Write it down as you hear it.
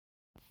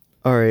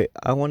All right,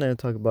 I want to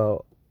talk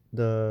about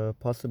the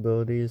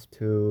possibilities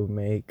to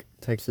make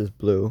Texas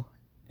blue.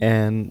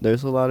 And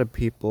there's a lot of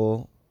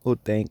people who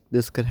think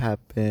this could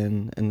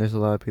happen, and there's a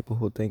lot of people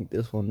who think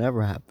this will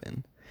never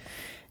happen.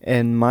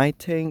 And my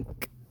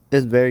take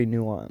is very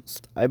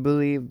nuanced. I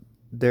believe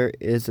there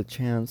is a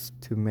chance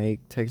to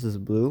make Texas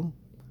blue,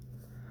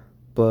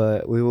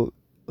 but we will,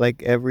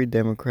 like every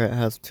Democrat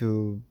has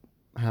to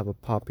have a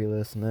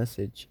populist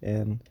message,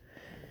 and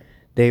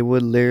they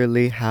would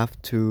literally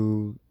have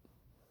to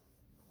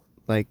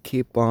like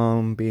keep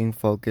on being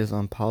focused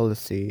on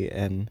policy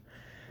and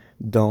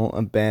don't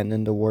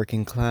abandon the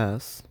working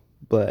class.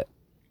 But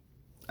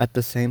at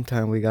the same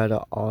time, we gotta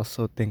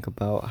also think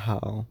about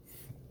how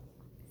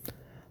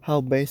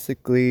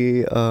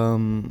basically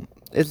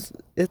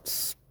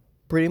it's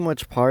pretty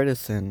much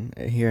partisan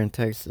here in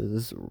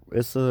Texas.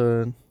 It's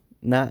a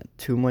not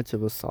too much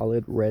of a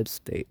solid red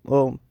state.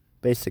 Well,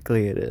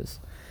 basically it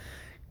is,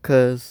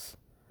 cause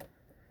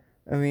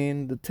I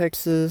mean the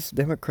Texas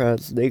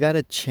Democrats, they got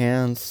a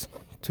chance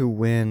to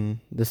win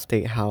the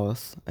state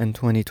house in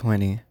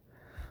 2020,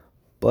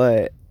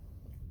 but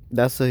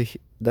that's a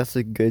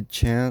good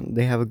chance.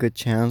 They have a good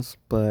chance,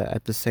 but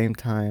at the same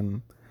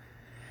time,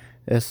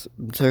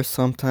 there's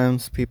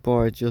sometimes people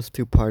are just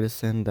too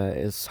partisan that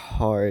it's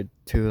hard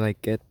to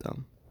like get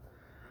them.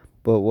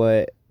 But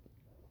what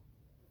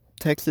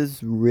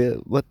Texas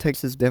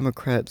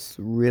Democrats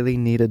really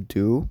need to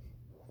do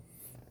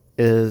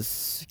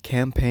is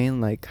campaign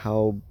like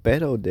how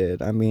Beto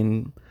did. I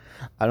mean,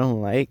 I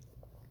don't like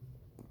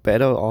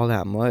Beto all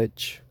that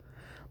much,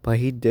 but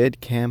he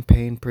did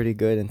campaign pretty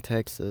good in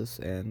Texas,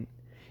 and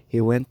he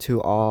went to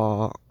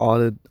all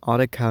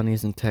the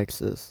counties in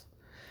Texas,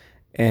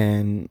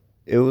 and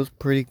it was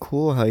pretty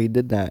cool how he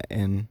did that.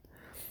 And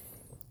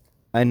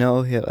I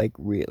know he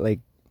like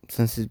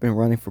since he's been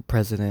running for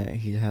president,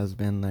 he has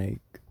been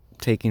like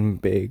taking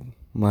big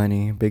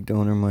money, big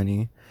donor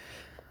money.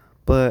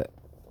 But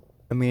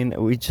I mean,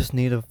 we just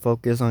need to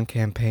focus on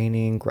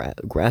campaigning,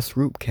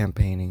 grassroots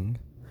campaigning,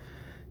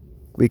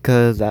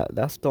 because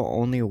that's the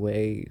only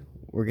way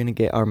we're gonna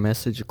get our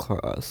message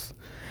across.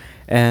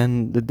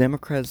 And the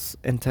Democrats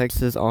in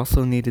Texas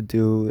also need to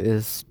do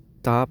is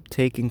stop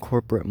taking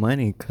corporate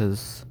money,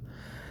 because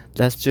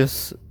that's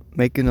just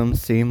making them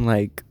seem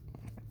like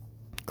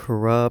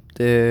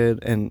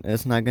corrupted, and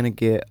it's not gonna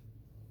get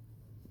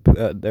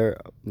their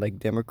like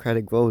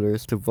Democratic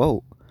voters to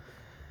vote.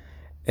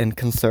 And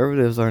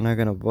conservatives are not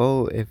gonna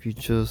vote if you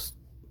just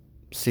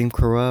seem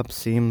corrupt,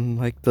 seem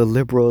like the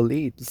liberal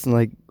elites,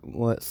 like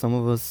what some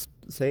of us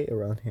say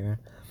around here.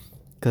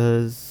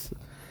 Because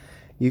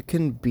you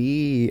can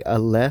be a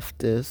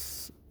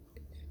leftist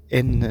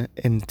in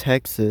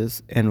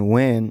Texas and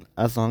win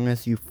as long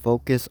as you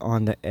focus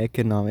on the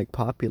economic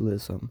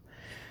populism,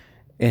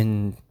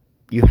 and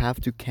you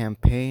have to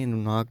campaign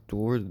and knock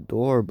door to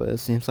door. But it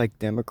seems like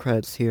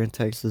Democrats here in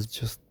Texas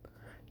just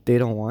they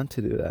don't want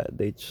to do that.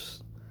 They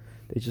just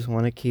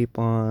want to keep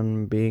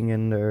on being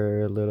in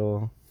their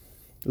little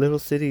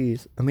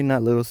cities. I mean,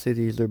 not little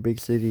cities, they're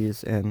big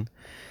cities. And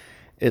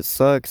it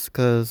sucks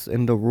because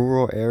in the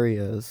rural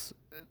areas,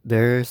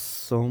 there's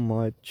so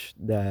much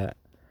that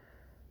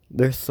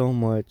there's so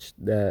much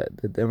that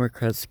the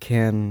Democrats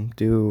can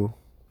do,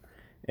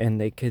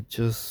 and they could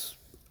just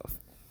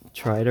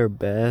try their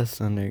best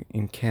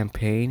in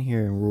campaign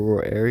here in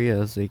rural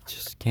areas. They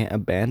just can't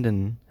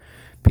abandon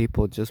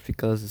people just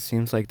because it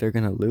seems like they're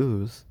gonna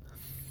lose.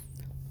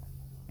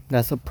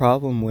 That's a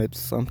problem with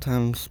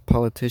sometimes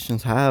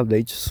politicians have.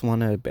 They just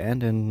want to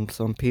abandon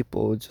some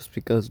people just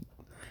because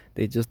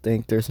they just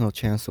think there's no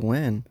chance to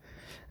win.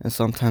 And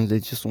sometimes they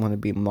just want to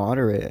be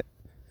moderate.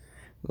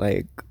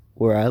 Like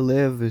where I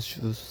live is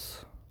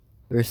just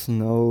there's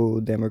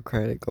no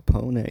Democratic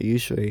opponent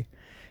usually.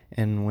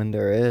 And when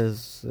there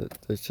is,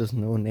 there's just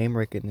no name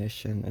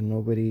recognition, and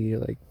nobody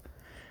like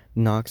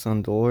knocks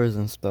on doors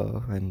and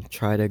stuff and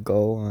try to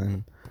go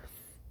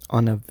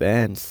on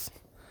events.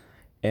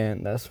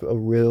 And that's a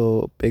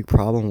real big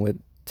problem with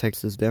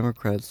Texas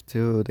Democrats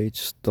too. They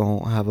just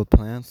don't have a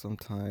plan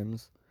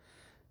sometimes.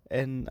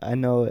 And I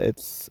know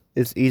it's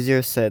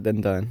easier said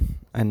than done.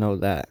 I know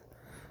that.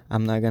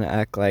 I'm not going to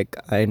act like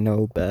I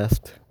know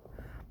best,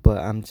 but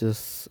I'm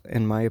just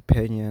in my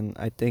opinion,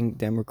 I think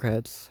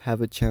Democrats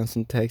have a chance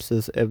in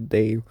Texas if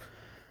they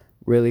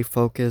really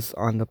focus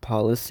on the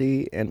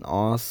policy and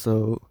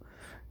also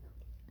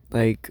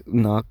like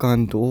knock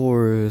on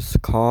doors,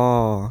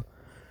 call,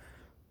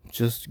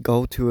 just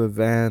go to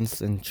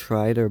events and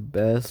try their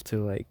best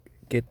to like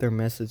get their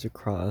message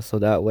across, so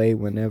that way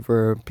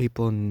whenever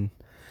people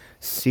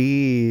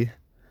see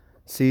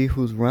see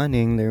who's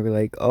running, they're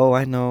like, oh,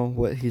 I know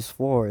what he's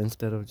for,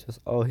 instead of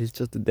just, oh, he's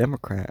just a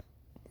Democrat,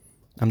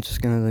 I'm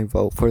just gonna like,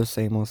 vote for the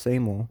same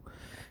old.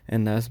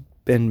 And that's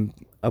been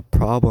a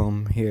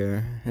problem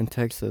here in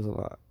Texas a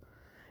lot,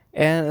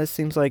 and it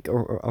seems like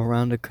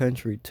around the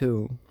country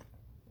too.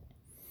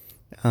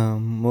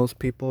 Most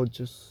people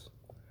just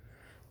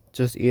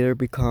either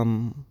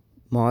become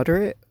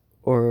moderate,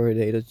 or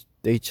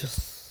they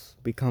just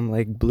become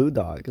like blue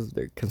dogs.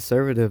 They're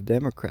conservative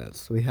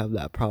Democrats. We have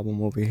that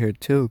problem over here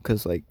too,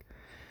 because like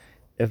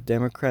if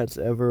Democrats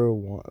ever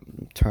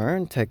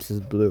turn Texas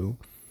blue,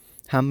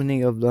 how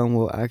many of them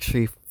will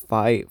actually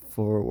fight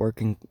for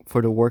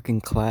the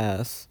working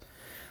class?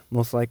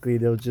 Most likely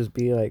they'll just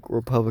be like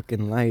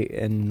Republican light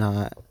and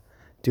not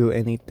do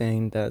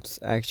anything that's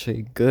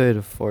actually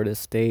good for the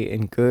state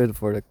and good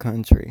for the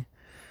country.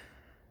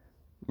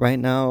 Right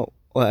now,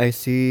 what I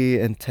see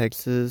in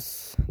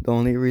Texas, the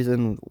only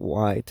reason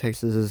why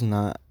Texas is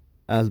not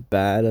as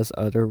bad as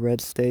other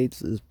red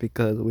states is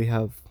because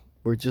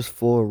we're just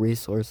full of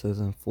resources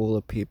and full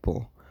of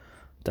people,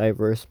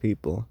 diverse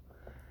people.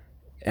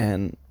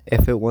 And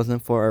if it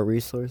wasn't for our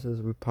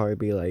resources, we'd probably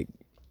be like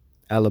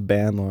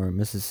Alabama or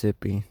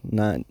Mississippi.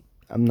 Not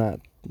I'm not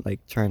like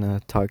trying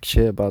to talk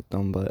shit about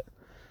them, but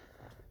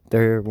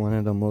they're one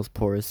of the most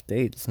poorest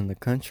states in the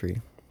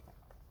country.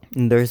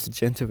 And there's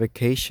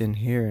gentrification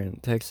here in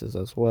Texas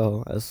as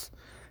well as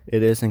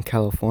it is in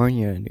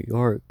California and New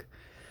York.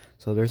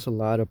 So there's a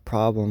lot of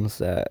problems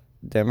that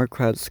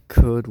Democrats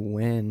could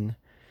win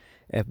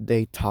if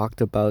they talked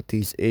about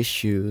these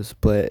issues,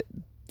 but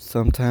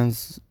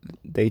sometimes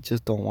they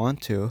just don't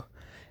want to.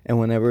 And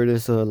whenever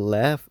there's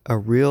a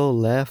real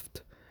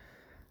left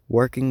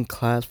working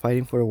class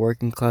fighting for a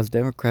working class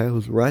Democrat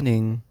who's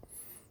running,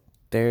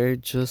 they're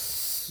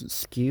just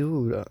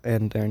skewed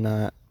and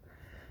they're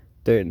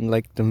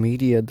like the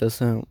media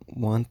doesn't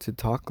want to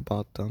talk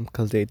about them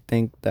because they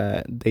think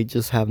that they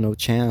just have no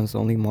chance,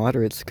 only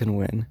moderates can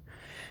win.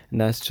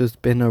 And that's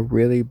just been a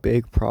really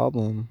big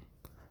problem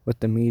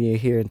with the media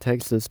here in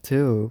Texas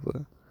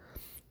too.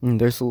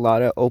 And there's a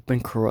lot of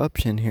open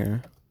corruption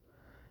here,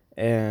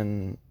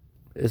 and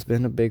it's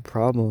been a big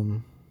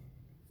problem.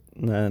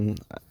 And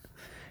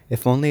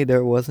if only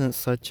there wasn't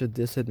such a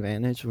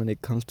disadvantage when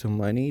it comes to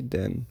money,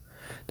 then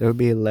there would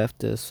be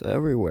leftists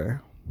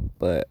everywhere.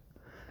 But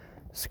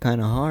it's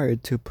kind of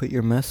hard to put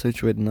your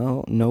message with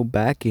no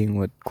backing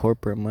with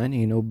corporate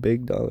money, no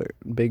big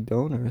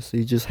donors.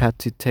 You just have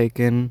to take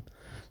in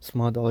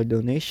small dollar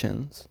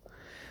donations,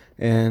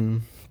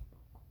 and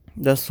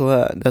that's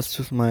what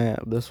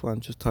I'm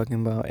just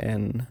talking about.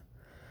 And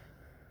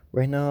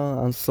right now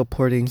I'm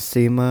supporting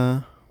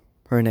Sima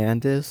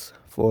Hernandez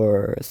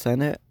for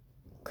Senate.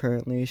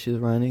 Currently she's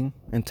running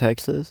in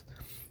Texas.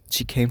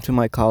 She came to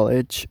my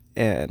college,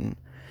 and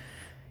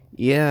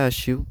yeah,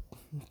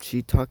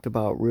 she talked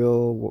about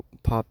real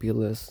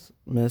populist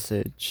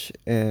message,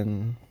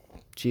 and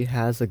she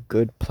has a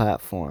good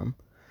platform.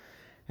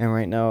 And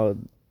right now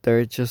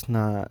they're just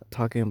not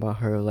talking about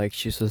her like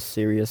she's a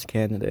serious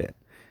candidate.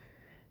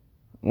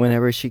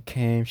 Whenever she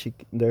came, she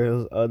there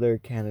was other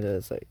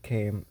candidates that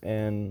came,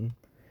 and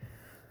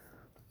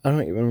I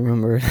don't even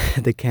remember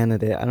the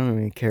candidate. I don't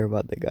even care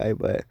about the guy,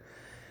 but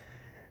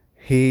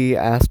he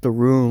asked the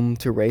room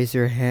to raise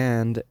your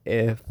hand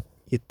if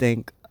you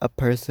think a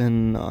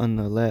person on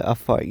the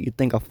left, you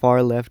think a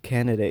far left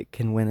candidate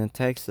can win in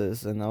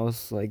Texas, and I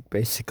was like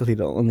basically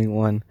the only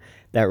one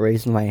that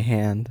raised my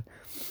hand.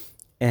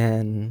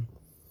 And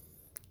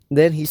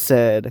then he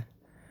said,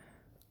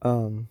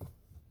 um,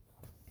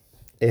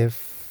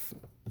 if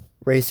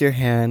raise your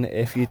hand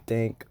if you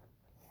think,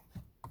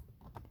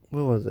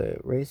 what was it?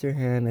 Raise your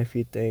hand if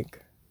you think.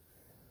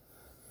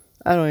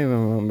 I don't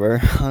even remember.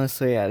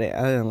 Honestly, I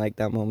didn't like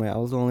that moment. I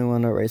was the only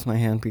one that raised my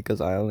hand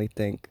because I only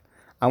think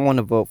I want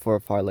to vote for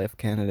a far left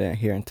candidate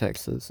here in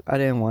Texas. I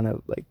didn't want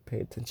to like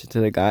pay attention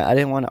to the guy. I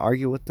didn't want to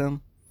argue with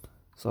them,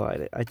 so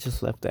I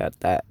just left it at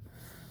that.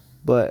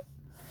 But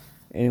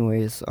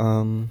anyways,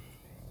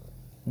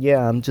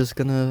 yeah, I'm just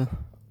gonna.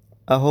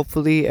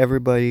 Hopefully,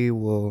 everybody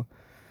in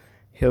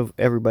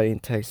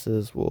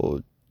Texas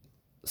will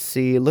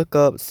look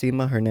up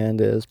Sima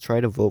Hernandez, try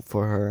to vote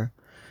for her,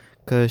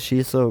 cause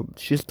she's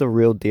the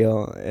real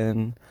deal,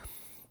 and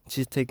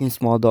she's taking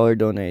small dollar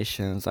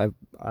donations.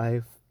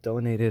 I've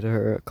donated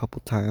her a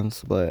couple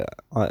times, but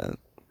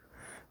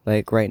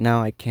like right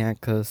now I can't,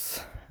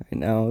 cause right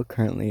now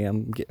currently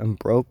I'm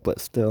broke, but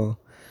still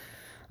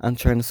I'm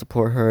trying to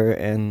support her,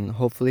 and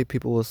hopefully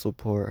people will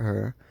support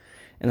her.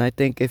 And I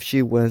think if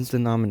she wins the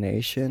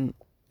nomination,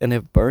 and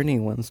if Bernie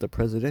wins the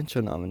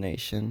presidential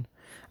nomination,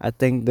 I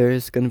think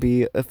there's gonna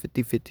be a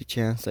 50-50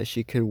 chance that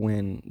she could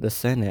win the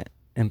Senate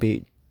and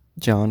beat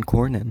John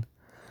Cornyn.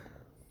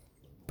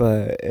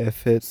 But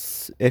if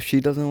she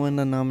doesn't win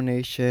the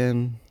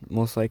nomination,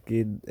 most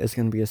likely it's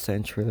gonna be a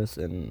centrist,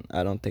 and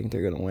I don't think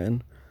they're gonna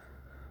win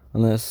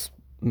unless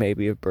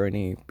maybe if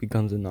Bernie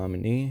becomes a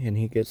nominee and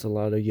he gets a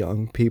lot of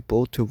young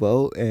people to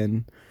vote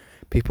and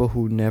people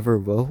who never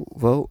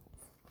vote.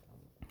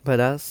 But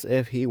that's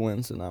if he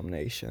wins the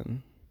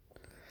nomination.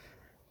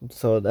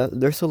 So that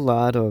there's a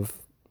lot of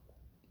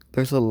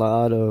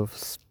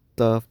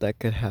stuff that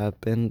could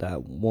happen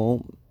that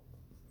won't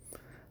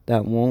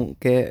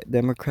get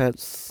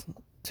Democrats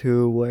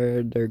to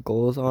where their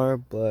goals are,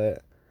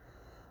 but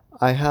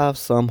I have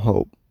some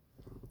hope,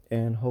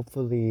 and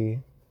hopefully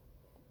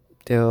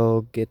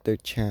they'll get their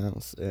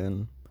chance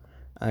and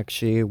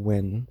actually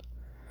win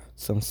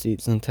some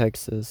seats in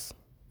Texas.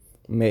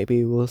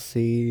 Maybe we'll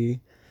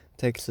see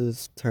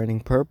Texas turning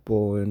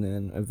purple and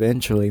then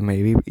eventually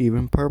maybe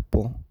even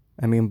purple.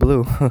 I mean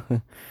blue.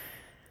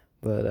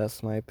 But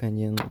that's my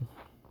opinion.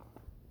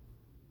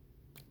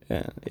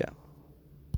 And yeah.